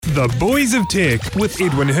The Boys of Tech with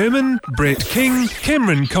Edwin Herman, Brett King,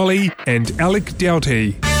 Cameron Colley and Alec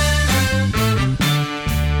Doughty.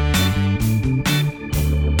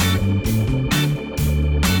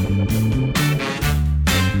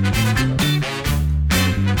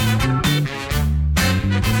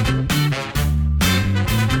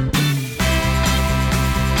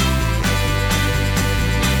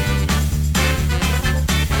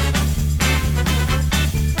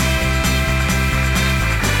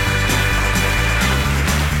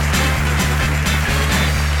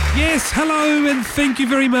 Hello and thank you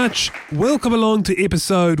very much. Welcome along to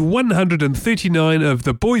episode 139 of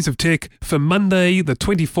The Boys of Tech for Monday, the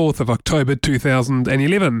 24th of October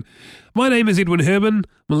 2011. My name is Edwin Herman.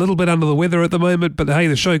 I'm a little bit under the weather at the moment, but hey,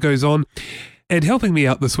 the show goes on. And helping me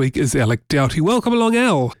out this week is Alec Doughty. Welcome along,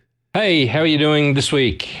 Al. Hey, how are you doing this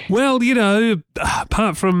week? Well, you know,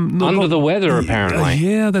 apart from... Under the weather, apparently.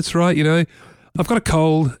 Yeah, that's right, you know. I've got a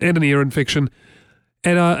cold and an ear infection.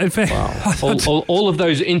 And in fact, wow. all of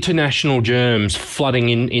those international germs flooding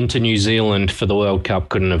into New Zealand for the World Cup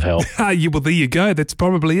couldn't have helped. Yeah, well, there you go. That's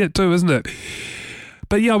probably it too, isn't it?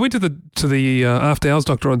 But yeah, I went to the after hours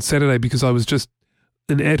doctor on Saturday because I was just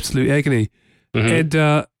in absolute agony, and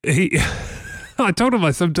I told him my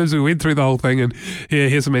symptoms. We went through the whole thing, and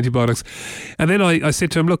here's some antibiotics. And then I said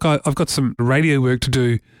to him, look, I've got some radio work to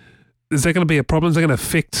do. Is that going to be a problem? Is that going to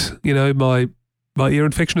affect, you know, my ear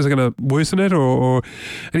infection? Is it going to worsen it? Or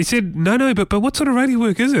and he said, no, but what sort of radio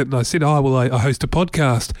work is it? And I said, I host a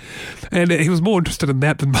podcast. And he was more interested in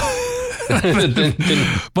that than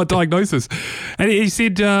my diagnosis. And he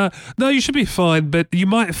said, no, you should be fine, but you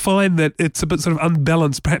might find that it's a bit sort of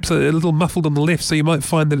unbalanced, perhaps a little muffled on the left, so you might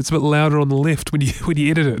find that it's a bit louder on the left when you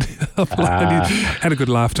edit it. And he had a good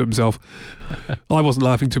laugh to himself. I wasn't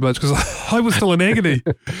laughing too much because I was still in agony.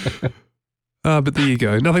 But there you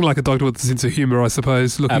go. Nothing like a doctor with a sense of humour, I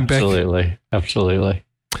suppose, looking back. Absolutely.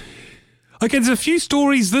 Okay, there's a few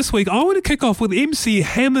stories this week. I want to kick off with MC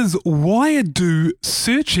Hammer's Wiredoo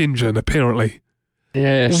search engine, apparently.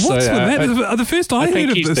 Yeah, what's with that? The first I heard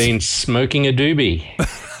of this... I think he's been smoking a doobie.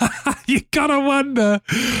 You gotta wonder.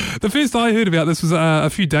 The first I heard about this was a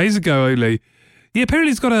few days ago only. Yeah,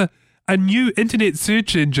 apparently he's got a new internet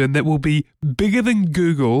search engine that will be bigger than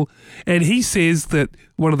Google, and he says that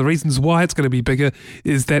one of the reasons why it's going to be bigger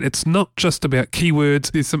is that it's not just about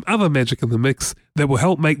keywords. There's some other magic in the mix that will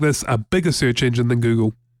help make this a bigger search engine than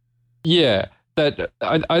Google. Yeah, that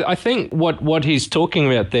I think what he's talking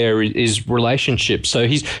about there is relationships. So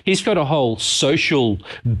he's got a whole social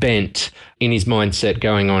bent in his mindset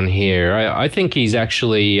going on here. I think he's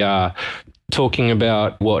actually talking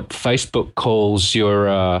about what Facebook calls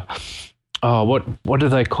your what do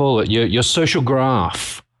they call it? Your social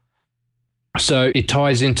graph. So it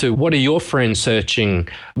ties into what are your friends searching?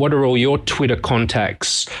 What are all your Twitter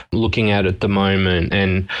contacts looking at the moment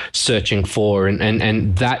and searching for?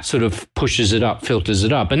 And that sort of pushes it up, filters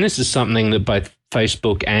it up. And this is something that both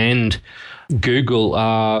Facebook and Google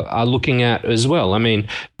are looking at as well. I mean,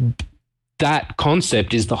 that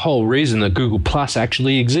concept is the whole reason that Google Plus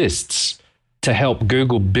actually exists, to help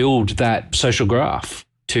Google build that social graph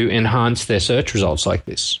to enhance their search results like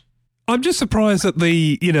this. I'm just surprised at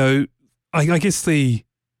the, you know, I guess the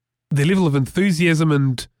level of enthusiasm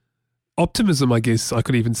and optimism, I guess I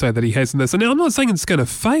could even say, that he has in this. And now I'm not saying it's going to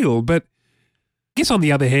fail, but I guess on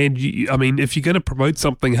the other hand, I mean, if you're going to promote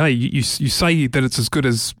something, hey, you say that it's as good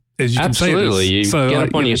as you can say it is. Absolutely. You get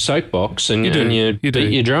up on your soapbox and you beat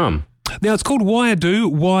your drum. Now, it's called Wiredoo,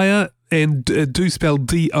 wire and do spelled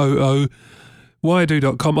D-O-O.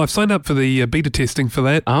 Wiredoo.com. I've signed up for the beta testing for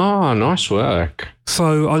that. Oh, nice work.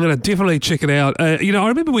 So I'm going to definitely check it out. You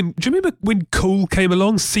know, do you remember when Cool came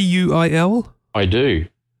along? C-U-I-L? I do.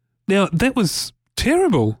 Now, that was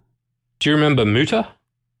terrible. Do you remember Mooter?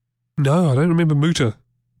 No, I don't remember Mooter.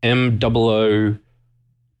 M-O-O-T-E-R.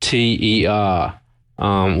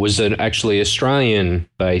 Was an actually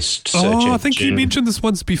Australian-based search engine. I think you mentioned this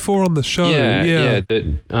once before on the show. Yeah,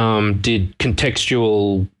 that did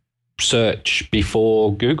contextual search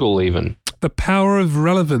before Google even. The power of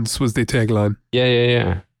relevance was their tagline.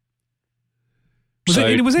 Yeah. Was that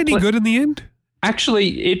any good in the end?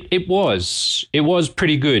 Actually, it was. It was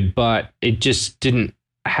pretty good, but it just didn't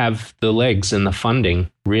have the legs and the funding,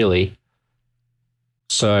 really.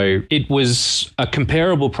 So it was a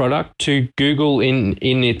comparable product to Google in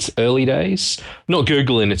its early days. Not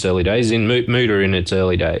Google in its early days, in Mooter in its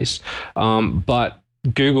early days. But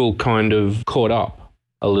Google kind of caught up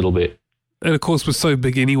a little bit. And of course was so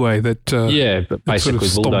big anyway that but basically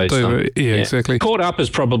sort of bulldozed over. them. Yeah, exactly. Caught up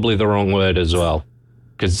is probably the wrong word as well,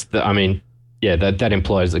 because that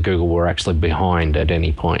implies that Google were actually behind at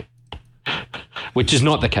any point. which is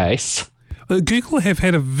not the case. Google have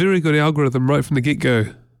had a very good algorithm right from the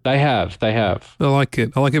get-go. They have. I like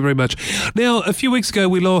it very much. Now, a few weeks ago,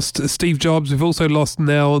 we lost Steve Jobs. We've also lost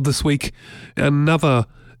now this week another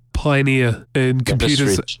pioneer in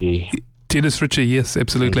computers. Dennis Ritchie, yes,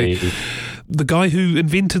 absolutely. Indeed. The guy who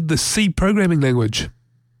invented the C programming language.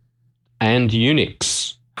 And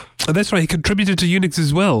Unix. Oh, that's right. He contributed to Unix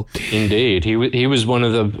as well. Indeed, he was one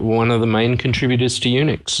of the main contributors to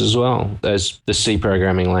Unix as well as the C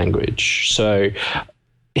programming language. So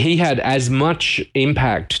he had as much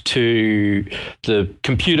impact to the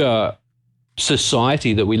computer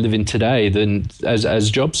society that we live in today than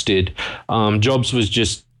as Jobs did. Jobs was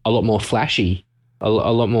just a lot more flashy, a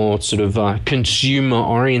lot more sort of consumer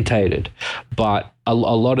orientated, but a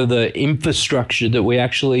lot of the infrastructure that we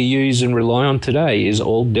actually use and rely on today is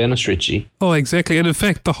all Dennis Ritchie. Oh, exactly. And in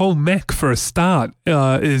fact, the whole Mac for a start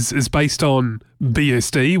is based on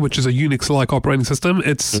BSD, which is a Unix-like operating system.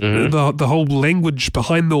 It's the whole language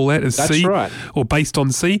behind all that is C, right, or based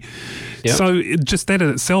on C. Yep. So just that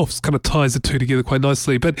in itself kind of ties the two together quite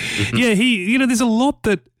nicely. But yeah, there's a lot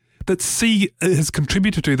that C has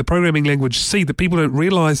contributed to, the programming language C, that people don't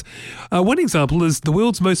realise. One example is the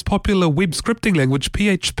world's most popular web scripting language,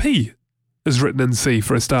 PHP, is written in C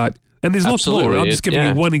for a start. And there's lots more. I'm just giving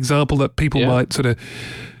you one example that people might sort of,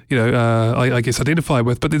 I guess identify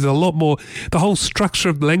with. But there's a lot more. The whole structure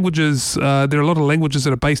of languages, there are a lot of languages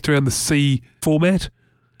that are based around the C format.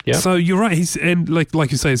 Yep. So you're right. And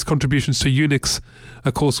like you say, his contributions to Unix,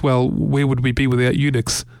 of course, well, where would we be without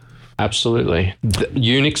Unix? Absolutely.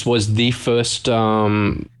 Unix was the first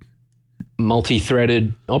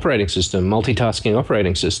multi-threaded operating system, multitasking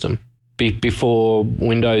operating system before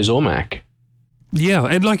Windows or Mac. Yeah,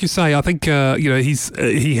 and like you say, I think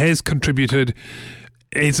he has contributed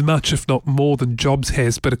as much, if not more, than Jobs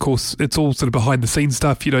has. But of course, it's all sort of behind the scenes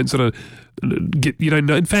stuff. You don't sort of you don't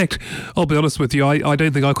know. In fact, I'll be honest with you, I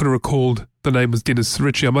don't think I could have recalled the name was Dennis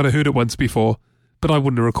Ritchie. I might have heard it once before, but I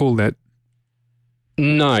wouldn't have recalled that.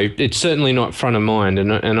 No, it's certainly not front of mind,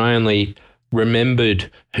 and I only remembered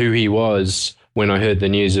who he was when I heard the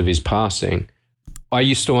news of his passing. I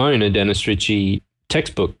used to own a Dennis Ritchie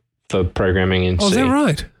textbook for programming in C. Oh, is that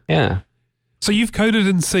right? Yeah. So you've coded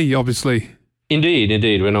in C, obviously.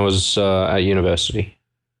 Indeed, when I was at university.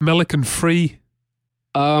 Malloc and Free?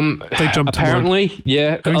 They jumped apparently,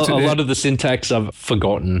 yeah. A lot of the syntax I've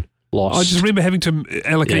forgotten. Lost. I just remember having to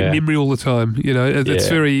allocate memory all the time. It's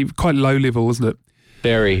very quite low level, isn't it?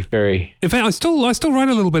 Very, very. In fact, I still write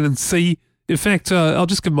a little bit in C. In fact, I'll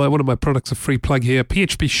just give one of my products a free plug here.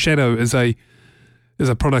 PHP Shadow is a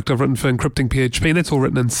product I've written for encrypting PHP, and that's all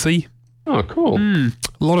written in C. Oh, cool. A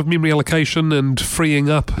lot of memory allocation and freeing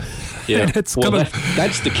up. Yeah, that's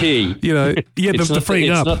the key. The freeing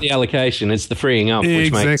up. It's not the allocation; it's the freeing up,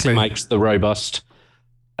 which makes the robust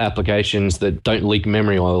applications that don't leak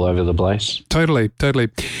memory all over the place. Totally.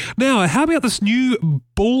 Now, how about this new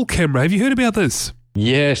ball camera? Have you heard about this?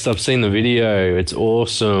 Yes, I've seen the video. It's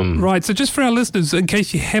awesome. Right, so just for our listeners, in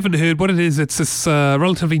case you haven't heard what it is, it's this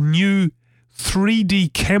relatively new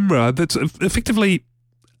 3D camera that's effectively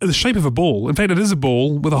the shape of a ball. In fact, it is a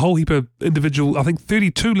ball with a whole heap of individual, I think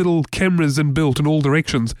 32 little cameras inbuilt in all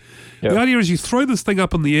directions. Yep. The idea is you throw this thing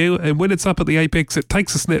up in the air, and when it's up at the apex, it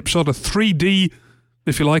takes a snapshot, a 3D,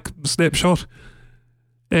 if you like, snapshot.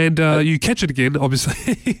 And you catch it again,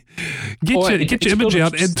 obviously. get your image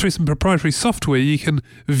out, and through some proprietary software, you can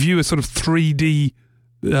view a sort of 3D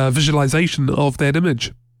visualization of that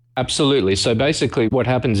image. Absolutely. So basically what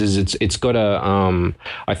happens is it's got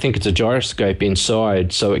I think it's a gyroscope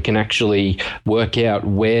inside, so it can actually work out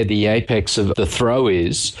where the apex of the throw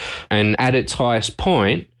is. And at its highest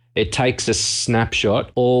point, it takes a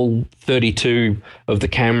snapshot. All 32 of the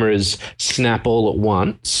cameras snap all at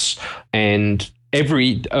once, and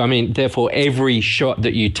therefore every shot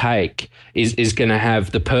that you take is going to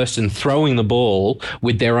have the person throwing the ball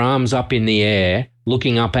with their arms up in the air,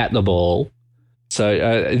 looking up at the ball. So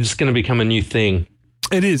it's going to become a new thing.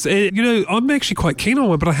 It is. I'm actually quite keen on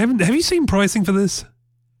one, but I haven't. Have you seen pricing for this?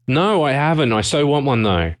 No, I haven't. I so want one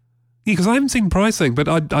though. Yeah, because I haven't seen pricing, but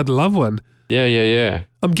I'd love one. Yeah.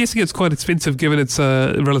 I'm guessing it's quite expensive given it's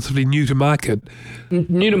relatively new to market.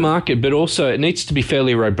 New to market, but also it needs to be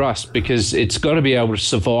fairly robust because it's got to be able to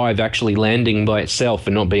survive actually landing by itself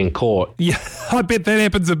and not being caught. Yeah, I bet that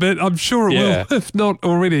happens a bit. I'm sure it will, if not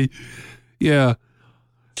already. Yeah.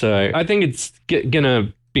 So I think it's going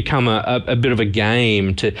to become a bit of a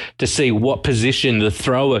game to see what position the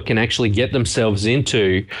thrower can actually get themselves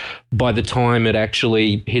into by the time it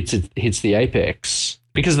actually hits the apex.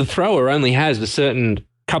 Because the thrower only has a certain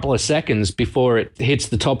couple of seconds before it hits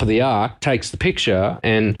the top of the arc, takes the picture,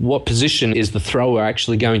 and what position is the thrower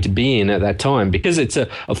actually going to be in at that time? Because it's a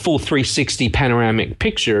full 360 panoramic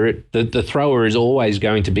picture, the thrower is always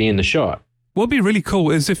going to be in the shot. What would be really cool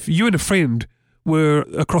is if you and a friend were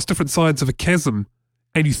across different sides of a chasm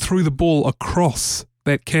and you threw the ball across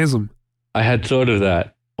that chasm. I had thought of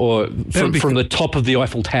that. Or from the top of the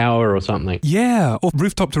Eiffel Tower or something. Yeah, or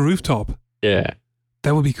rooftop to rooftop. Yeah.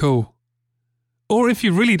 That would be cool. Or if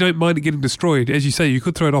you really don't mind it getting destroyed, as you say, you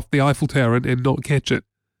could throw it off the Eiffel Tower and not catch it.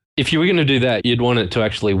 If you were going to do that, you'd want it to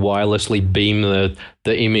actually wirelessly beam the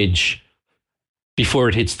image before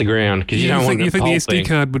it hits the ground, because you don't want it. You think the SD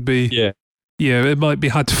card would be? Yeah, it might be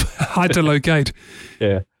hard to locate.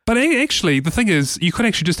 Yeah. But actually, the thing is, you could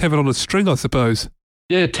actually just have it on a string, I suppose.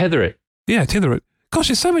 Yeah, tether it. Yeah, tether it. Gosh,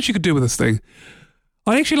 there's so much you could do with this thing.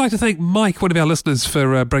 I'd actually like to thank Mike, one of our listeners,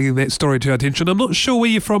 for bringing that story to our attention. I'm not sure where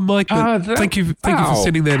you're from, Mike, but thank you for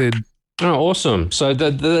sending that in. Oh, awesome. So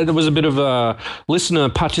there was a bit of a listener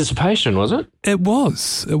participation, was it? It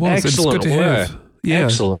was. Excellent it's good to work. have. Yeah.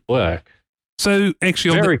 Excellent work. So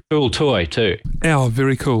actually, very cool toy too. Oh,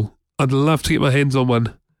 very cool. I'd love to get my hands on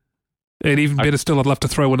one. And even better still, I'd love to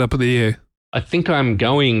throw one up in the air. I think I'm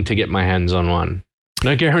going to get my hands on one.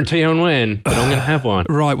 No guarantee on when, but I'm going to have one.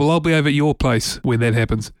 Right, well, I'll be over at your place when that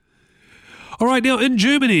happens. All right, now in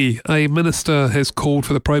Germany, a minister has called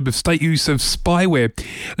for the probe of state use of spyware.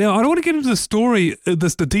 Now, I don't want to get into the story,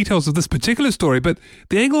 the details of this particular story, but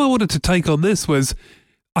the angle I wanted to take on this was,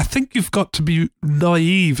 I think you've got to be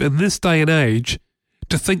naive in this day and age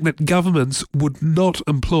to think that governments would not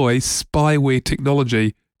employ spyware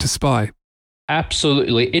technology to spy.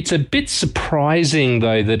 Absolutely. It's a bit surprising,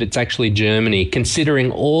 though, that it's actually Germany, considering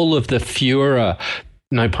all of the furor,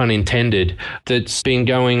 no pun intended, that's been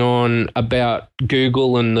going on about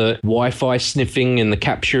Google and the Wi-Fi sniffing and the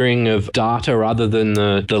capturing of data other than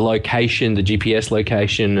the location, the GPS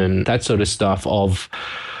location and that sort of stuff of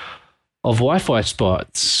Wi-Fi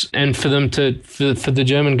spots. And for them for the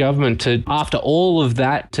German government to, after all of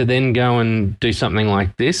that, to then go and do something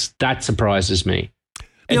like this, that surprises me.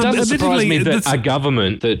 It doesn't surprise me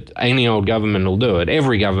that any old government will do it.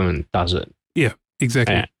 Every government does it. Yeah,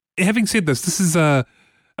 exactly. Yeah. Having said this, this is a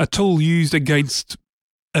tool used against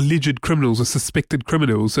alleged criminals or suspected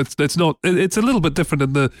criminals. It's not. It's a little bit different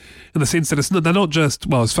in the sense that they're not just,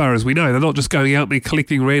 well, as far as we know, they're not just going out there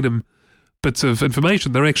collecting random bits of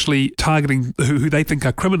information. They're actually targeting who they think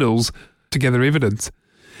are criminals to gather evidence.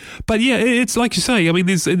 But yeah, it's like you say. I mean,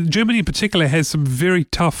 Germany in particular has some very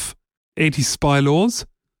tough anti-spy laws,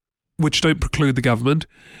 which don't preclude the government.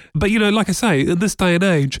 But, like I say, in this day and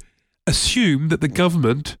age, assume that the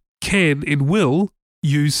government can and will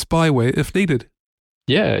use spyware if needed.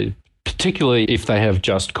 Yeah, particularly if they have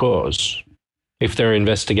just cause. If they're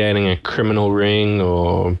investigating a criminal ring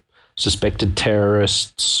or suspected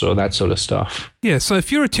terrorists or that sort of stuff. Yeah, so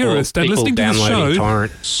if you're a terrorist and listening to the show...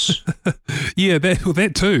 torrents. Yeah,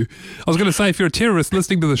 that too. I was going to say, if you're a terrorist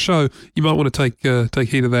listening to the show, you might want to take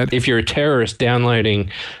heed of that. If you're a terrorist downloading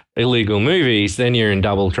illegal movies, then you're in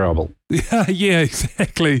double trouble. Yeah,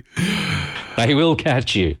 exactly. They will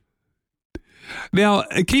catch you. Now,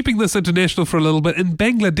 keeping this international for a little bit, in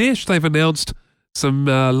Bangladesh, they've announced some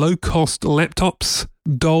low-cost laptops.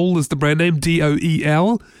 Doel is the brand name,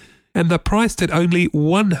 Doel, and they're priced at only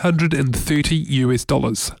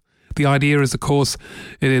 $130. The idea is, of course,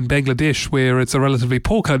 in Bangladesh, where it's a relatively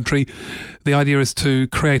poor country, the idea is to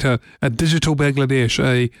create a digital Bangladesh,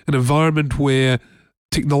 an environment where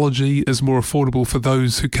technology is more affordable for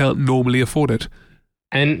those who can't normally afford it.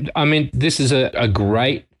 And, I mean, this is a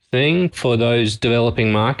great thing for those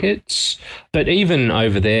developing markets. But even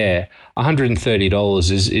over there,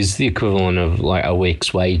 $130 is the equivalent of like a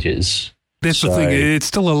week's wages. That's the thing. It's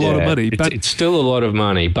still a lot of money. But it's still a lot of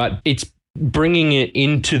money, but it's bringing it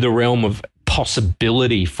into the realm of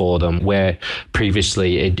possibility for them where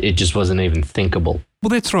previously it just wasn't even thinkable. Well,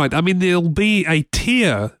 that's right. I mean, there'll be a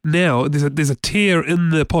tier now. There's a tier in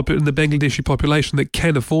the Bangladeshi population that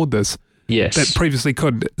can afford this. Yes. That previously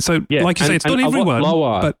couldn't. So, like you say, it's not everyone. A lot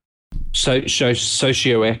lower but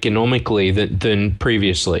socioeconomically than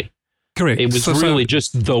previously. Correct. It was really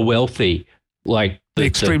just the wealthy, like the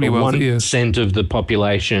extremely wealthy, 1% of the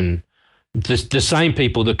population, the same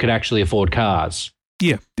people that could actually afford cars.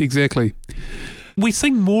 Yeah, exactly. We're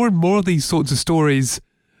seeing more and more of these sorts of stories.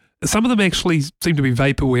 Some of them actually seem to be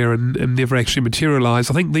vaporware and never actually materialise.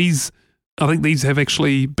 I think these have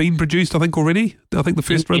actually been produced, already. I think the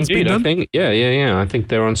first run's been done. I think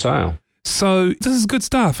they're on sale. So this is good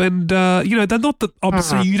stuff. And, they're not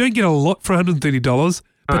obviously you don't get a lot for $130,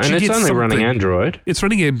 But and it's only running Android. It's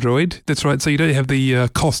running Android, that's right. So you don't have the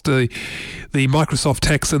cost, the Microsoft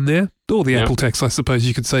tax in there, or the Apple tax, I suppose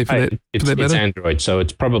you could say, for that matter. It's Android, so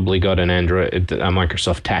it's probably got a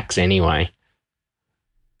Microsoft tax anyway.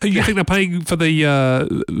 You think they're paying for the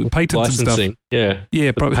patents licensing? And stuff?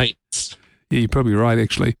 Yeah, probably. Patents. Yeah, you're probably right,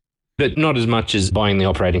 actually. But not as much as buying the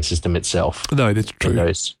operating system itself. No, that's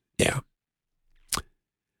true. Yeah.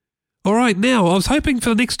 All right, now, I was hoping for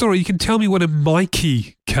the next story you can tell me what a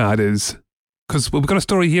Myki card is. Because we've got a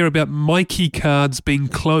story here about Myki cards being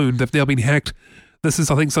cloned. They've now been hacked. This is,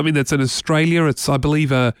 I think, something that's in Australia. It's, I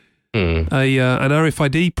believe, an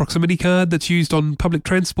RFID proximity card that's used on public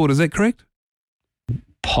transport. Is that correct?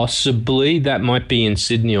 Possibly. That might be in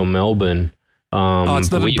Sydney or Melbourne.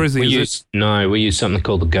 It's not in Brisbane, is it? No, we use something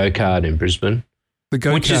called the Go card in Brisbane. The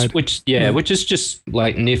Go card? Which is just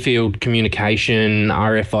like near-field communication,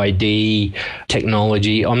 RFID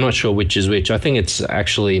technology. I'm not sure which is which. I think it's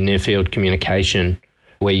actually near-field communication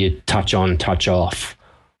where you touch on, touch off.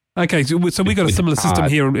 Okay, so we got a similar system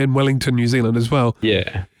here in Wellington, New Zealand as well.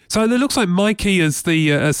 Yeah. So it looks like Myki is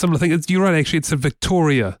the similar thing. You're right, actually, it's in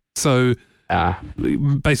Victoria. So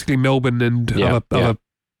basically Melbourne and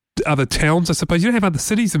other towns, I suppose. You don't have other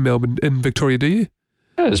cities in Melbourne, in Victoria, do you?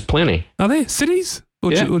 Yeah, there's plenty. Are there cities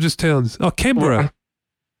or just towns? Oh, Canberra.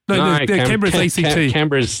 Canberra's ACT.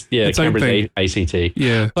 Canberra's ACT.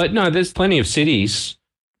 Yeah. But no, there's plenty of cities.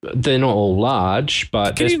 They're not all large,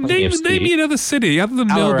 but Can you name me another city other than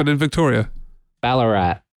Melbourne and Victoria?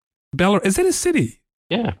 Ballarat. Is that a city?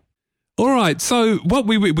 Yeah. All right, so what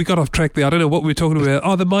we got off track there. I don't know what we were talking about.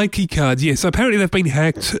 Oh, the Myki cards. Yes, so apparently they've been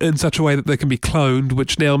hacked in such a way that they can be cloned,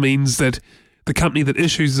 which now means that the company that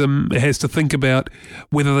issues them has to think about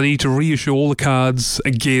whether they need to reissue all the cards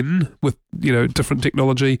again with, different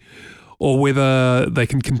technology, or whether they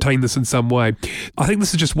can contain this in some way. I think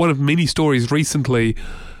this is just one of many stories recently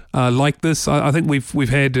like this. I think we've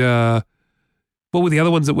had what were the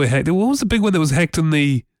other ones that were hacked? What was the big one that was hacked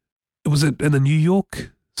was it in the New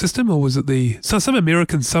York system, or was it some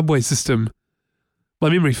American subway system? My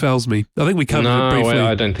memory fails me. I think we covered it briefly. No,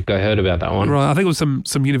 I don't think I heard about that one. Right, I think it was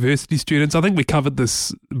some university students. I think we covered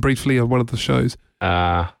this briefly on one of the shows.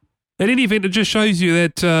 In any event, it just shows you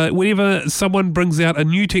that whenever someone brings out a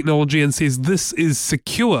new technology and says this is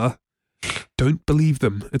secure, don't believe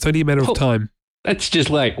them. It's only a matter of time. That's just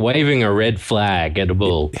like waving a red flag at a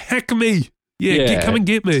bull. Hack me. Yeah. Come and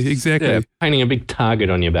get me. Exactly. Yeah, painting a big target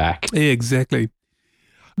on your back. Yeah, exactly.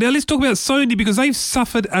 Now let's talk about Sony, because they've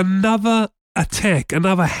suffered another attack,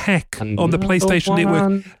 another hack on the PlayStation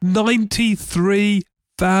Network.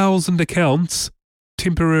 93,000 accounts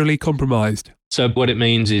temporarily compromised. So what it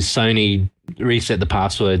means is Sony reset the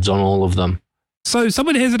passwords on all of them. So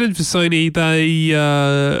someone has it in for Sony. They,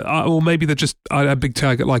 or maybe they're just a big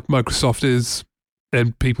target like Microsoft is,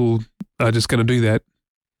 and people are just going to do that.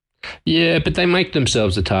 Yeah, but they make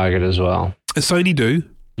themselves a target as well. Sony do?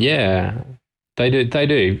 Yeah. They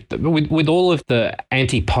do. With all of the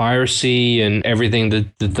anti-piracy and everything that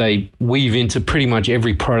they weave into pretty much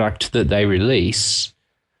every product that they release,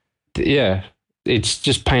 it's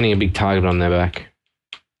just painting a big target on their back.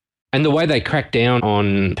 And the way they crack down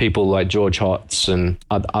on people like George Hotz and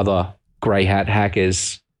other grey hat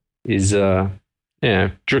hackers is,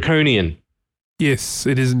 draconian. Yes,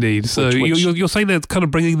 it is indeed. So you're saying that's kind of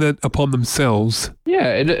bringing that upon themselves.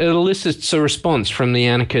 Yeah, it elicits a response from the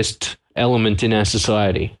anarchist element in our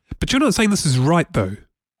society. But you're not saying this is right, though.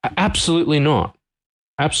 Absolutely not.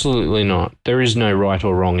 Absolutely not. There is no right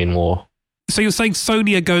or wrong in war. So you're saying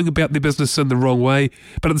Sony are going about their business in the wrong way,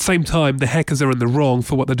 but at the same time, the hackers are in the wrong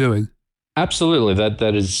for what they're doing? Absolutely.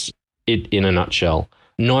 That is it in a nutshell.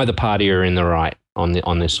 Neither party are in the right on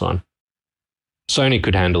this one. Sony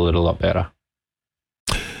could handle it a lot better.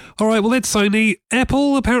 All right, well, that's Sony.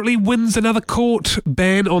 Apple apparently wins another court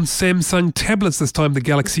ban on Samsung tablets. This time the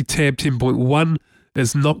Galaxy Tab 10.1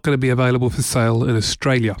 is not going to be available for sale in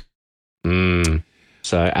Australia.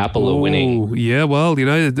 So Apple are winning. Yeah, well,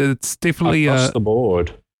 it's definitely across the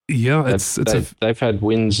board. Yeah, they've had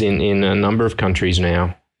wins in a number of countries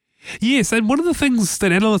now. Yes, and one of the things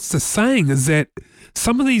that analysts are saying is that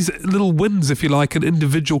some of these little wins, if you like, in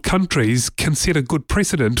individual countries can set a good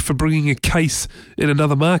precedent for bringing a case in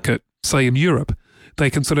another market, say in Europe. They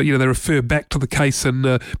can sort of, they refer back to the case,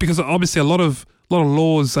 and because obviously a lot of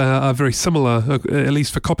laws are very similar, at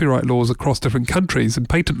least for copyright laws across different countries and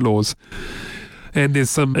patent laws. And there's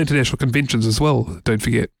some international conventions as well, don't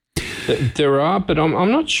forget. There are, but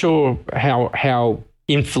I'm not sure how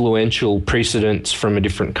influential precedents from a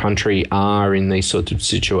different country are in these sorts of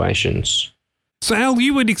situations. So, Al,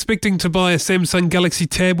 you weren't expecting to buy a Samsung Galaxy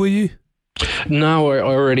Tab, were you? No, I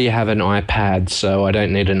already have an iPad, so I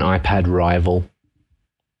don't need an iPad rival.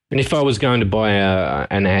 And if I was going to buy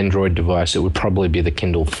an Android device, it would probably be the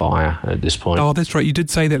Kindle Fire at this point. Oh, that's right. You did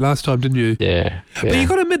say that last time, didn't you? Yeah. But you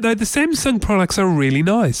got to admit, though, the Samsung products are really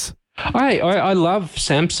nice. I love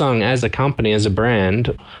Samsung as a company, as a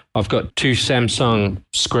brand. I've got 2 Samsung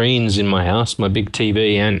screens in my house, my big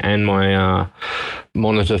TV and my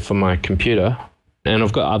monitor for my computer. And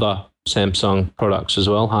I've got other Samsung products as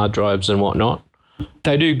well, hard drives and whatnot.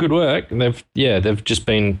 They do good work. They've just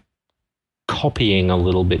been copying a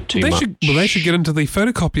little bit too much. They should get into the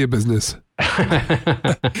photocopier business.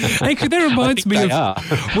 Actually, that reminds me of.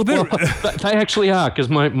 Well, they actually are, because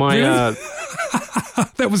my really?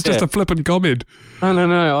 That was just a flippant comment.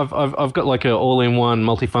 No. I've got like an all-in-one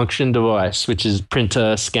multifunction device, which is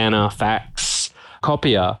printer, scanner, fax,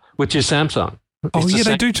 copier, which is Samsung.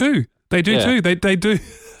 They do too. They do too. They do.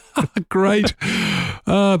 Great.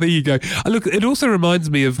 Oh, there you go. Look, it also reminds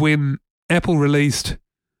me of when Apple released.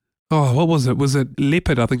 Oh, what was it? Was it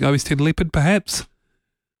Leopard? I think OS X Leopard, perhaps.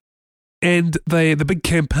 And the big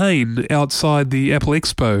campaign outside the Apple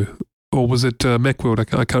Expo, or was it Macworld?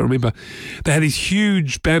 I can't remember. They had these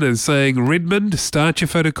huge banners saying, "Redmond, start your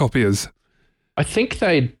photocopiers." I think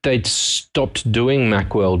they'd stopped doing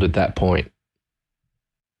Macworld at that point.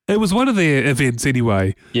 It was one of their events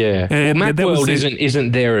anyway. Yeah. And Macworld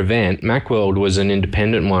isn't their event. Macworld was an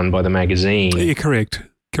independent one by the magazine. Yeah, correct.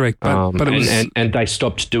 But it was, and they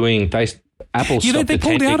stopped doing. Apple stopped. They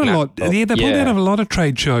pulled out a lot. Yeah, they pulled out of a lot of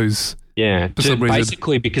trade shows. Yeah,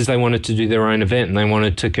 basically because they wanted to do their own event and they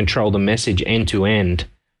wanted to control the message end to end.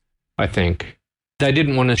 I think they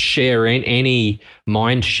didn't want to share any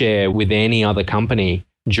mind share with any other company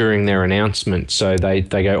during their announcement. So they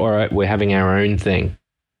go, all right, we're having our own thing.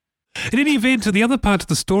 In any event, the other part of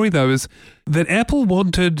the story though is that Apple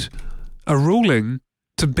wanted a ruling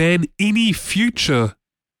to ban any future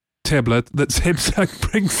tablet that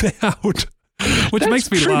Samsung brings out, which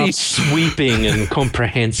makes me laugh. That's pretty sweeping and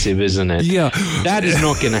comprehensive, isn't it? Yeah. That is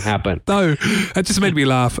not going to happen. No, it just made me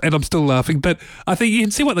laugh, and I'm still laughing. But I think you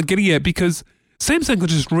can see what they're getting at, because Samsung could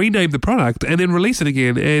just rename the product and then release it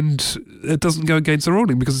again, and it doesn't go against the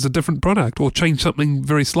ruling because it's a different product, or change something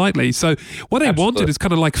very slightly. So what they wanted is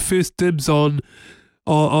kind of like first dibs on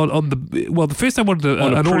the first they wanted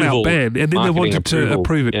an all-out ban, and then they wanted to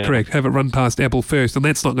approve it, correct, have it run past Apple first, and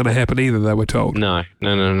that's not going to happen either, they were told. No.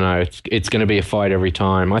 It's going to be a fight every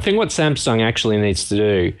time. I think what Samsung actually needs to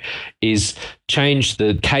do is change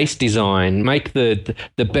the case design, make the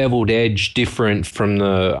beveled edge different from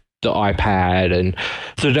the iPad, and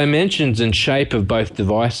the dimensions and shape of both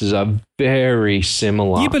devices are very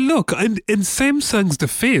similar. Yeah, but look, in Samsung's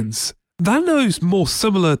defense, they're no more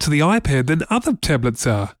similar to the iPad than other tablets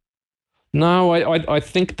are. No, I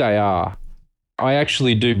think they are. I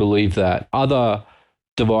actually do believe that. Other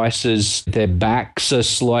devices, their backs are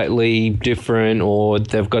slightly different, or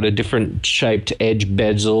they've got a different shaped edge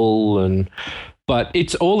bezel, but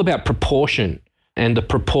it's all about proportion. And the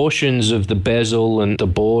proportions of the bezel and the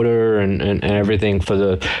border and everything for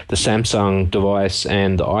the Samsung device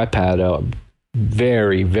and the iPad are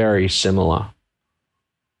very, very similar.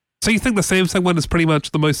 So you think the Samsung one is pretty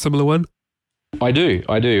much the most similar one? I do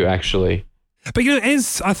actually. But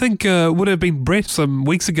as I think would have been Brett some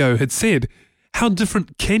weeks ago had said, how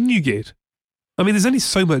different can you get? I mean, there's only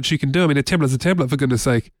so much you can do. I mean, a tablet's a tablet, for goodness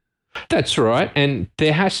sake. That's right. And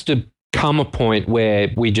there has to come a point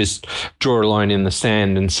where we just draw a line in the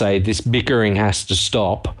sand and say this bickering has to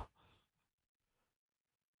stop,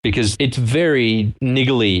 because it's very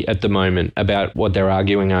niggly at the moment about what they're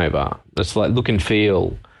arguing over. It's like look and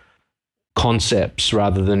feel concepts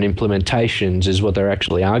rather than implementations is what they're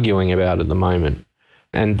actually arguing about at the moment.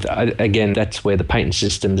 And again, that's where the patent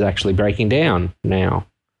system's actually breaking down now.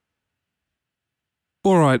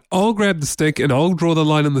 All right, I'll grab the stick and I'll draw the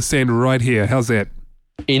line in the sand right here. How's that?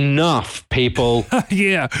 Enough, people.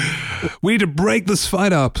 Yeah. We need to break this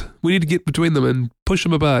fight up. We need to get between them and push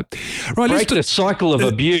them apart. Right, break the cycle of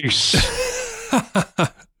abuse.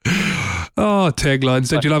 Oh, taglines.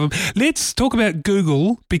 Don't you love them? Let's talk about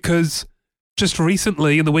Google, because just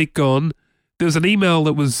recently, in the week gone, there was an email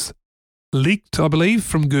that was leaked, I believe,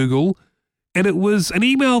 from Google, and it was an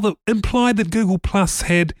email that implied that Google Plus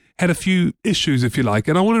had a few issues, if you like.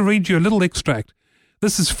 And I want to read you a little extract.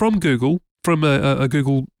 This is from Google, from a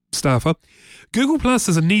Google staffer. Google Plus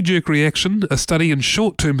is a knee-jerk reaction, a study in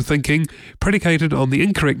short-term thinking predicated on the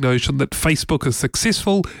incorrect notion that Facebook is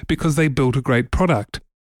successful because they built a great product.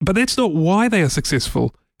 But that's not why they are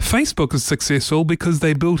successful. Facebook is successful because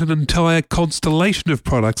they built an entire constellation of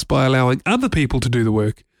products by allowing other people to do the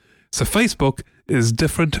work. So Facebook is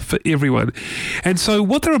different for everyone. And so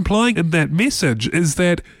what they're implying in that message is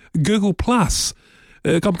that Google Plus,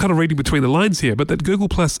 I'm kind of reading between the lines here, but that Google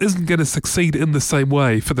Plus isn't going to succeed in the same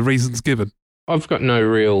way for the reasons given. I've got no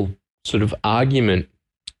real sort of argument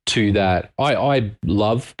to that. I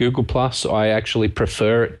love Google Plus. I actually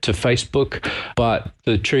prefer it to Facebook. But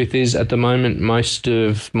the truth is, at the moment, most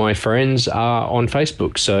of my friends are on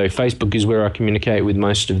Facebook. So Facebook is where I communicate with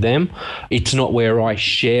most of them. It's not where I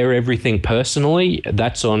share everything personally.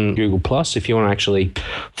 That's on Google Plus. If you want to actually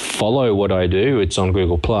follow what I do, it's on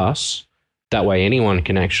Google Plus. That way anyone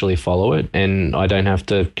can actually follow it, and I don't have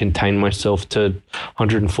to contain myself to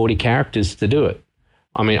 140 characters to do it.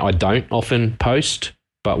 I mean, I don't often post,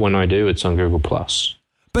 but when I do, it's on Google Plus.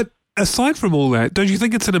 But aside from all that, don't you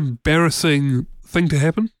think it's an embarrassing thing to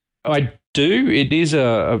happen? I do. It is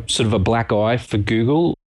a sort of a black eye for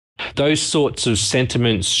Google. Those sorts of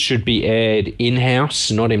sentiments should be aired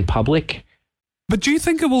in-house, not in public. But do you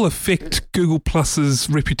think it will affect Google Plus's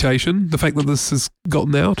reputation, the fact that this has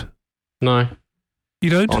gotten out? No.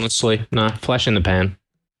 You don't? Honestly, no. Flash in the pan.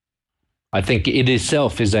 I think it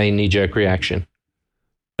itself is a knee-jerk reaction.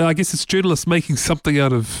 I guess it's journalists making something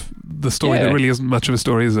out of the story that really isn't much of a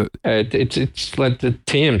story, is it? It's like the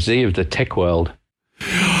TMZ of the tech world.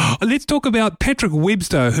 Let's talk about Patrick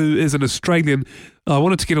Webster, who is an Australian. I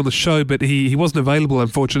wanted to get on the show, but he wasn't available,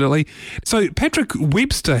 unfortunately. So Patrick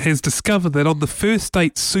Webster has discovered that on the First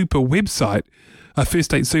State Super website, First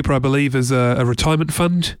State Super, I believe, is a retirement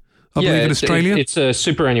fund, I believe, in Australia. It's a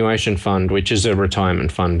superannuation fund, which is a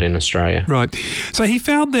retirement fund in Australia. Right. So he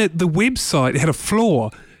found that the website had a flaw,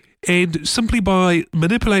 and simply by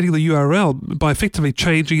manipulating the URL, by effectively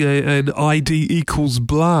changing an ID equals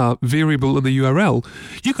blah variable in the URL,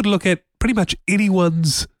 you could look at pretty much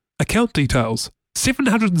anyone's account details.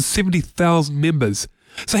 770,000 members.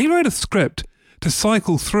 So he wrote a script to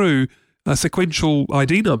cycle through sequential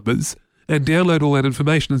ID numbers and download all that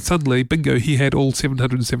information, and suddenly, bingo, he had all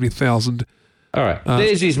 770,000. All right.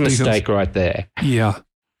 There's his mistake right there. Yeah.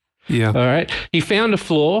 All right. He found a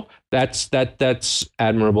flaw. That's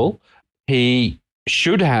admirable. He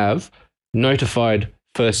should have notified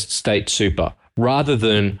First State Super rather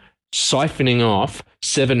than siphoning off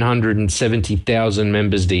 770,000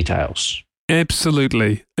 members' details.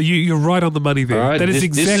 Absolutely. You're right on the money there. Right. That is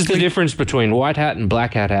this is the difference between white hat and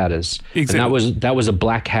black hat hatters. Exactly. And that was a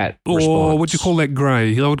black hat response. Or would you call that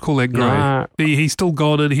grey? I would call that grey. Nah. He's still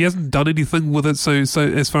gone and he hasn't done anything with it, so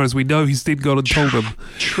as far as we know, he's then gone and told them.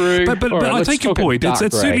 True. But right, I take your point. It's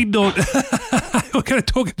certainly not... We're going to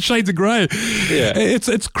talk in shades of grey. Yeah.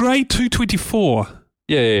 It's grey 224.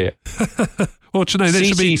 Yeah. Or no, that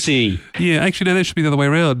should be... CCC. Yeah, actually, no, that should be the other way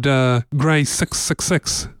around. Grey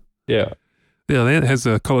 666. Yeah. Now, that has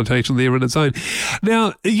a connotation there in its own.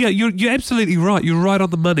 Now, yeah, you're absolutely right. You're right on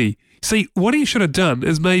the money. See, what he should have done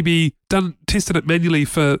is maybe tested it manually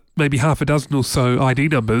for maybe half a dozen or so ID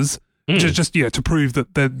numbers, just to prove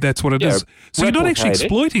that's what it is. So you're not actually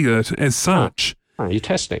exploiting it as such. No, you're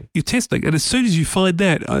testing. You're testing. And as soon as you find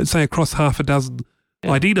that, say across half a dozen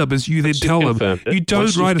ID numbers, you then tell them. You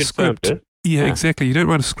don't write a script. Yeah, exactly. You don't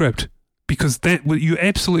write a script because you're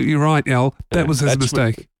absolutely right, Al. That was his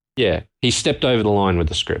mistake. Yeah, he stepped over the line with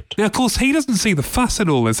the script. Now, of course, he doesn't see the fuss in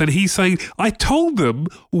all this, and he's saying, I told them,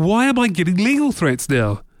 why am I getting legal threats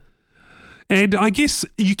now? And I guess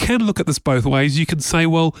you can look at this both ways. You can say,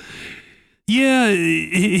 well, yeah,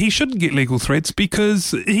 he shouldn't get legal threats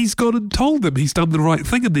because he's gone and told them he's done the right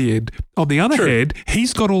thing in the end. On the other hand,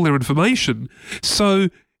 he's got all their information, so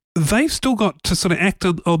they've still got to sort of act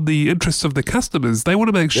on the interests of the customers. They want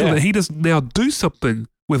to make sure that he doesn't now do something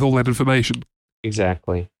with all that information.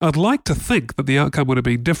 Exactly. I'd like to think that the outcome would have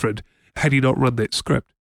been different had he not run that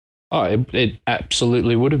script. Oh, it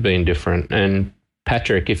absolutely would have been different. And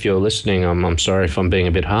Patrick, if you're listening, I'm sorry if I'm being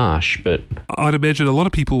a bit harsh, but I'd imagine a lot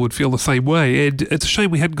of people would feel the same way. And it's a shame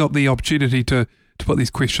we hadn't got the opportunity to put these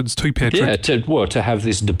questions to Patrick. Yeah, to have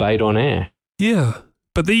this debate on air. Yeah.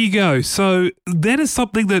 But there you go. So that is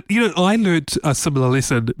something that, I learned a similar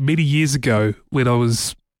lesson many years ago when I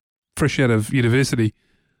was fresh out of university.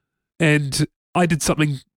 And I did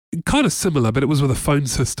something kind of similar, but it was with a phone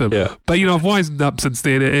system. Yeah. But, I've wisened up since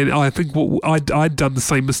then, and I think I'd done the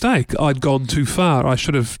same mistake. I'd gone too far. I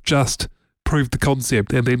should have just proved the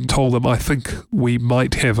concept and then told them I think we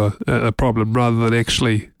might have a problem rather than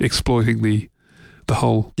actually exploiting the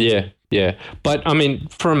whole... Yeah. But, I mean,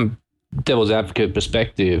 from devil's advocate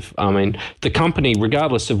perspective, I mean, the company,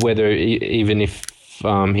 regardless of whether, even if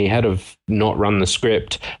he had have not run the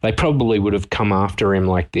script, they probably would have come after him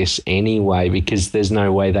like this anyway, because there's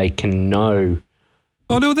no way they can know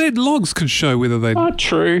Oh no, their logs could show whether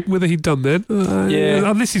true. whether he'd done that.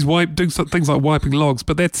 Unless he's doing things like wiping logs,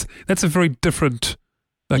 but that's a very different.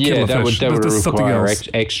 That would require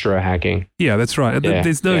extra hacking. Yeah, that's right. And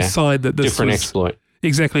there's no sign that this different was exploit.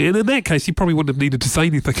 Exactly, and in that case, he probably wouldn't have needed to say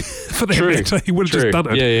anything for that matter. He would have just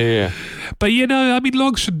done it. Yeah. But I mean,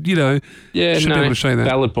 logs should be able to show that.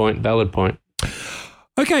 Valid point.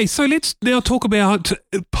 Okay, so let's now talk about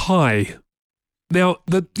pie. Now,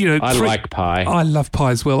 I like pie. I love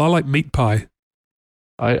pie as well. I like meat pie.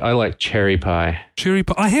 I like cherry pie. Cherry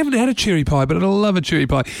pie. I haven't had a cherry pie, but I love a cherry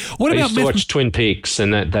pie. I used to watch Twin Peaks,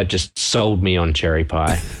 and that just sold me on cherry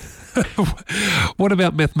pie. What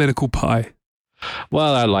about mathematical pie?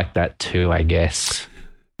 Well, I like that too, I guess.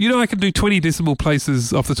 I can do 20 decimal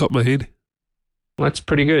places off the top of my head. That's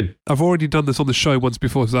pretty good. I've already done this on the show once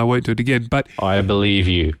before, so I won't do it again. But I believe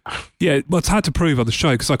you. Yeah, well, it's hard to prove on the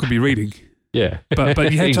show because I could be reading. Yeah.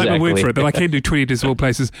 But you have to take my word for it. But I can do 20 decimal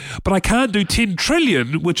places. But I can't do 10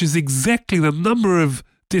 trillion, which is exactly the number of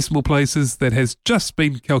decimal places that has just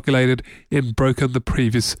been calculated and broken the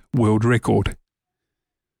previous world record.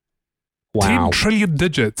 Wow. 10 trillion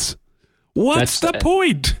digits. What's the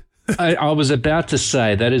point? I was about to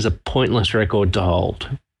say that is a pointless record to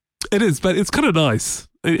hold. It is, but it's kind of nice.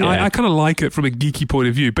 I kind of like it from a geeky point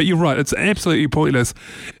of view, but you're right, it's absolutely pointless.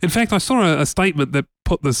 In fact, I saw a statement that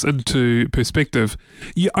put this into perspective.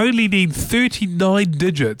 You only need 39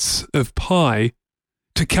 digits of pi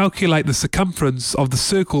to calculate the circumference of the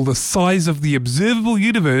circle the size of the observable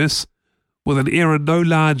universe with an error no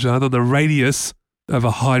larger than the radius of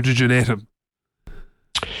a hydrogen atom.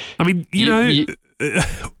 I mean,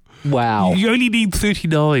 wow. You only need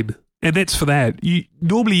 39. And that's for that.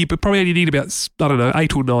 Normally you probably only need about,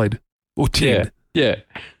 8 or 9 or 10. Yeah.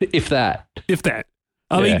 If that.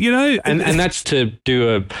 I mean, And that's to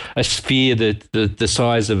do a sphere the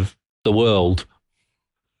size of the world.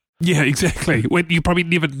 Yeah, exactly. When you probably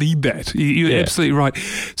never need that. You're absolutely right.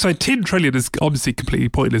 So 10 trillion is obviously completely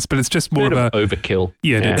pointless, but it's just more of a overkill.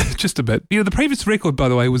 Yeah, just a bit. The previous record, by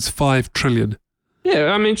the way, was 5 trillion.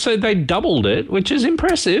 Yeah, I mean, so they doubled it, which is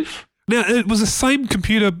impressive. Now, it was the same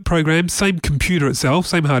computer program, same computer itself,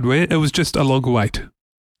 same hardware. It was just a longer wait.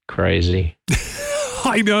 Crazy.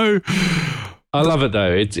 I know. I love it,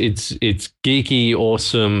 though. It's geeky,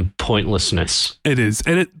 awesome pointlessness. It is.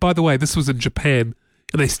 And by the way, this was in Japan.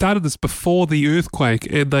 And they started this before the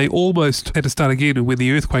earthquake, and they almost had to start again when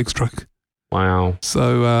the earthquake struck. Wow.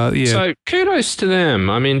 So, So, kudos to them.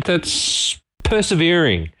 I mean, that's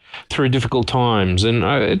persevering through difficult times, and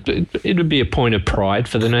it would be a point of pride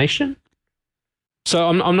for the nation. So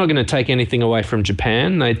I'm not going to take anything away from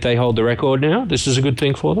Japan. They hold the record now. This is a good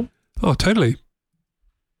thing for them. Oh, totally.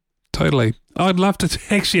 I'd love to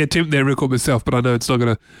actually attempt that record myself, but I know it's not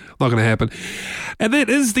going to happen. And that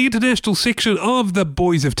is the international section of the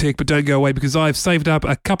Boys of Tech. But don't go away, because I've saved up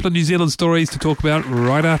a couple of New Zealand stories to talk about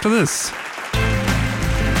right after this.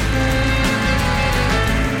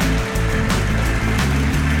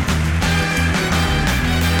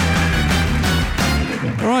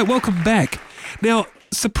 All right, welcome back. Now,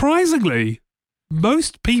 surprisingly,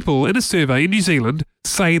 most people in a survey in New Zealand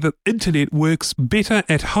say that internet works better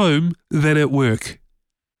at home than at work.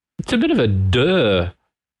 It's a bit of a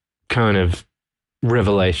kind of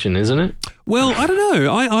revelation, isn't it? Well, I don't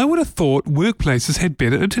know. I would have thought workplaces had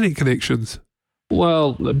better internet connections.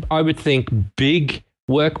 Well, I would think big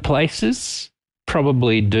workplaces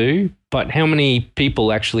probably do, but how many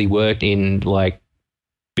people actually work in like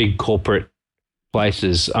big corporate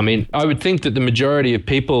places? I mean, I would think that the majority of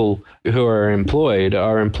people who are employed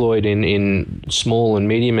in small and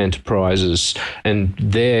medium enterprises, and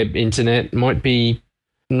their internet might be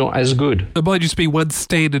not as good. It might just be one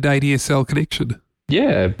standard ADSL connection.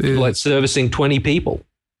 Yeah, like servicing 20 people.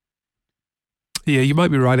 Yeah, you might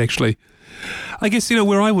be right, actually. I guess,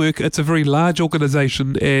 where I work, it's a very large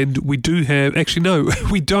organisation, and we do have... Actually, no,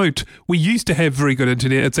 we don't. We used to have very good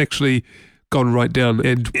internet. It's actually gone right down.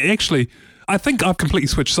 And actually, I think I've completely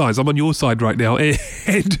switched sides. I'm on your side right now.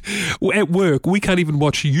 And at work, we can't even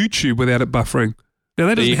watch YouTube without it buffering. Now,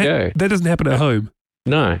 that doesn't happen at home.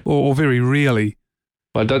 No. Or very rarely.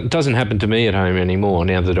 Well, it doesn't happen to me at home anymore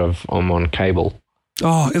now that I'm on cable.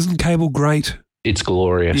 Oh, isn't cable great? It's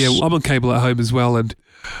glorious. Yeah, well, I'm on cable at home as well, and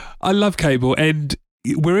I love cable. And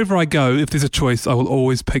wherever I go, if there's a choice, I will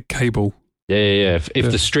always pick cable. Yeah.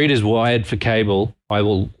 If the street is wired for cable, I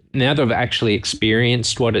will... Now that I've actually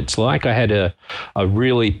experienced what it's like, I had a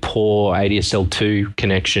really poor ADSL2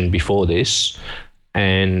 connection before this,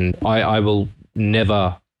 and I will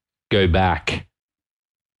never go back.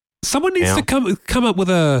 Someone needs to come up with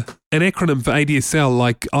a an acronym for ADSL,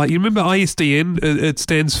 like you remember ISDN? It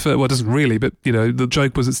stands for, well, it doesn't really, but the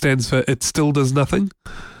joke was it stands for it still does nothing.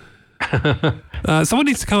 Someone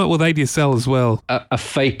needs to come up with ADSL as well. A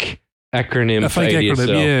fake acronym. A fake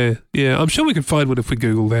acronym, yeah. I'm sure we could find one if we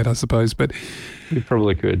Google that, I suppose, but we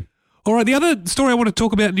probably could. All right, the other story I want to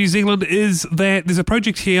talk about in New Zealand is that there's a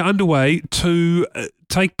project here underway to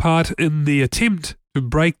take part in the attempt to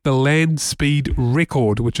break the land speed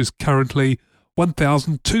record, which is currently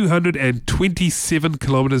 1,227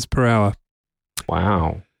 kilometres per hour.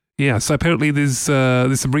 Wow. Yeah, so apparently there's some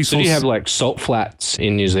resources. So do you have like salt flats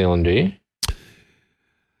in New Zealand, do you?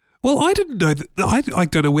 Well, I didn't know that. I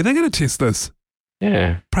don't know where they're going to test this.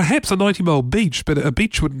 Yeah. Perhaps a 90-mile beach, but a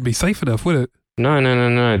beach wouldn't be safe enough, would it?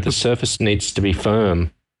 No. The surface needs to be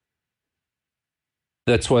firm.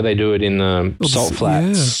 That's why they do it in salt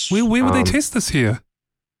flats. Yeah. Where would they test this here?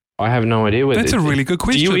 I have no idea. That's a really good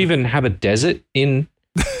question. Do you even have a desert in?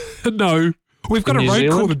 No. We've got a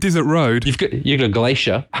road called the Desert Road. You've got a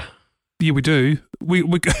glacier. Yeah, we do. We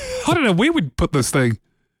I don't know where we'd put this thing.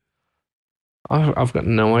 I've got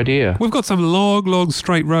no idea. We've got some long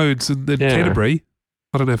straight roads in Canterbury.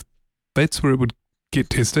 I don't know if that's where it would get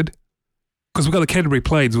tested. Because we've got the Canterbury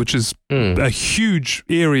Plains, which is a huge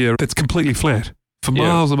area that's completely flat for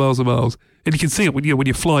miles and miles and miles. And you can see it when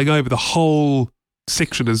you're flying over, the whole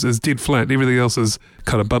section is dead flat and everything else is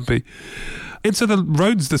kind of bumpy. And so the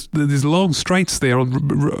roads, there's long straights there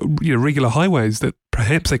on regular highways that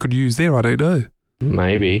perhaps they could use there. I don't know.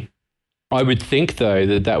 Maybe. I would think,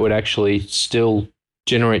 though, that would actually still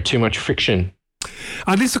generate too much friction.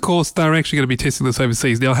 Unless, of course, they're actually going to be testing this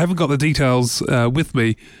overseas. Now, I haven't got the details with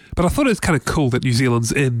me, but I thought it was kind of cool that New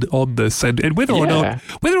Zealand's in on this, and whether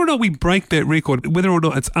or not we break that record, whether or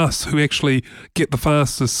not it's us who actually get the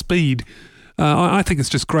fastest speed, I think it's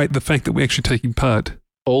just great the fact that we're actually taking part.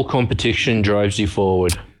 All competition drives you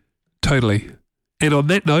forward. Totally. And on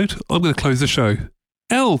that note, I'm going to close the show.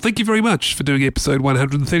 Al, thank you very much for doing episode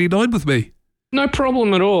 139 with me. No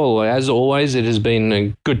problem at all. As always, it has been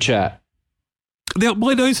a good chat. Now,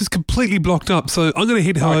 my nose is completely blocked up, so I'm going to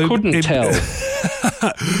head home. I couldn't tell.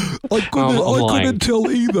 I couldn't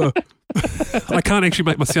tell either. I can't actually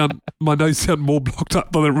make my nose sound more blocked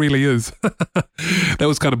up than it really is. That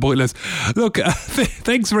was kind of pointless. Look,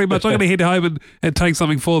 thanks very much. I'm going to head home and take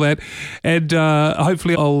something for that. And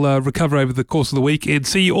hopefully I'll recover over the course of the week and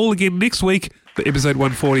see you all again next week for episode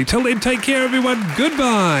 140. Till then, take care, everyone.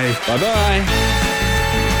 Goodbye. Bye-bye.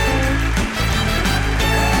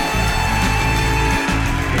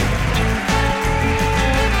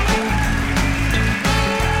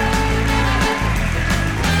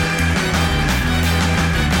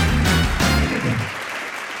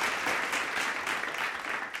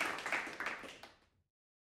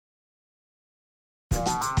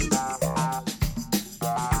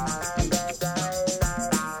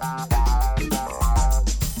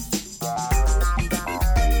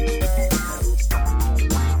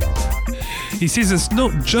 He says it's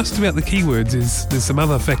not just about the keywords. There's some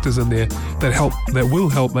other factors in there that will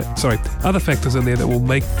help. Other factors in there that will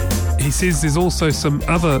make. He says there's also some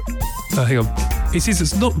other. Hang on. He says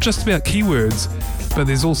it's not just about keywords, but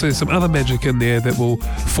there's also some other magic in there that will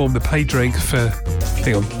form the page rank for.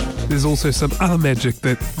 Hang on. There's also some other magic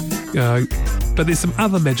that. But there's some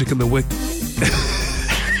other magic in the wiki.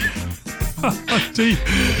 Oh, gee,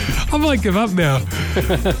 I might give up now.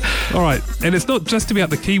 All right, and it's not just about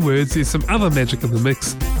the keywords. There's some other magic in the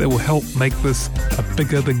mix that will help make this a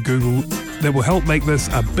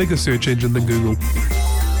bigger search engine than Google.